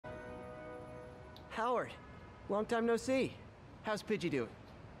Howard, long time no see. How's Pidgey doing?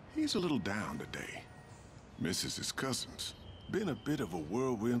 He's a little down today. Misses his cousins. Been a bit of a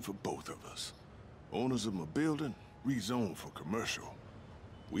whirlwind for both of us. Owners of my building rezoned for commercial.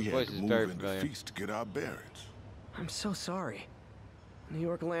 We had to move into Feast to get our bearings. I'm so sorry. New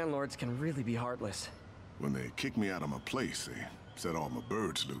York landlords can really be heartless. When they kicked me out of my place, they set all my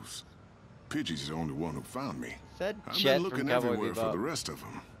birds loose. Pidgey's the only one who found me. I've been looking everywhere for the rest of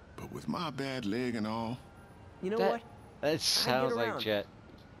them, but with my bad leg and all... You know what? That sounds like Jet.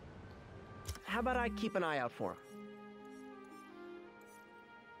 How about I keep an eye out for him?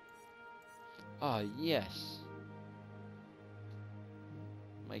 Oh, yes.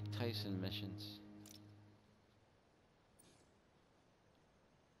 Mike Tyson missions.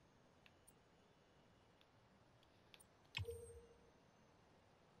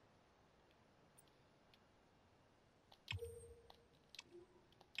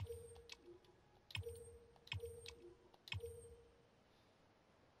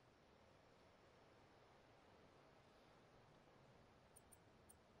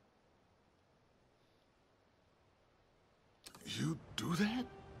 You do that?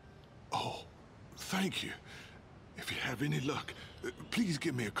 Oh, thank you. If you have any luck, please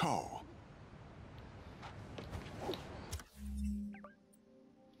give me a call.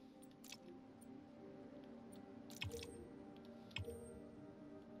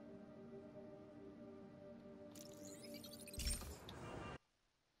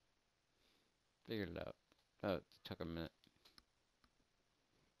 Figured it out. Oh, it took a minute.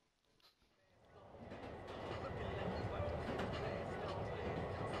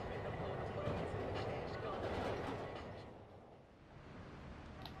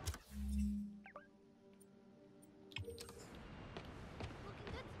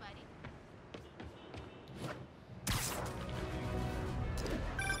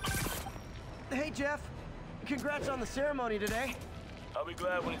 Hey, Jeff. Congrats on the ceremony today. I'll be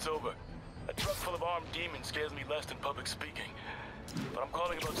glad when it's over. A truck full of armed demons scares me less than public speaking. But I'm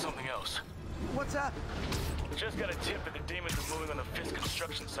calling about something else. What's up? Just got a tip that the demons are moving on the Fisk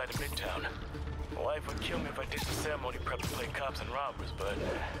construction site in Midtown. My wife would kill me if I did the ceremony prep to play cops and robbers, but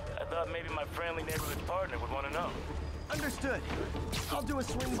I thought maybe my friendly neighborhood partner would want to know. Understood. I'll do a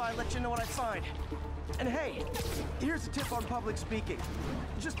swing by, let you know what I find. And hey, here's a tip on public speaking.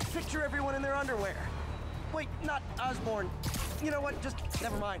 Just picture everyone in their underwear. Wait, not Osborne. You know what? Just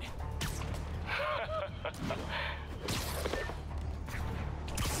never mind.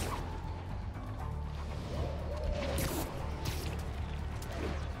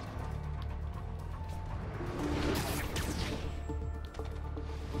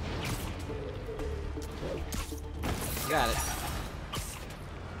 Got it.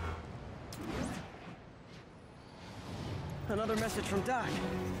 Another message from Doc.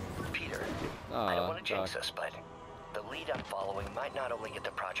 Peter, I don't want to jinx us, but the lead I'm following might not only get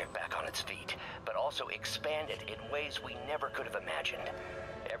the project back on its feet, but also expand it in ways we never could have imagined.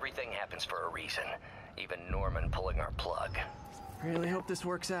 Everything happens for a reason, even Norman pulling our plug. Really hope this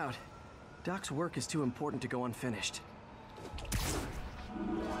works out. Doc's work is too important to go unfinished.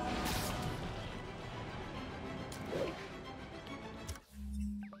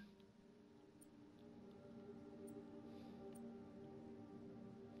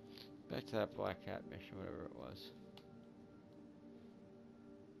 Back to that Black Hat mission, whatever it was.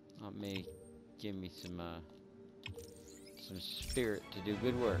 That may give me some spirit to do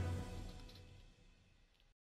good work.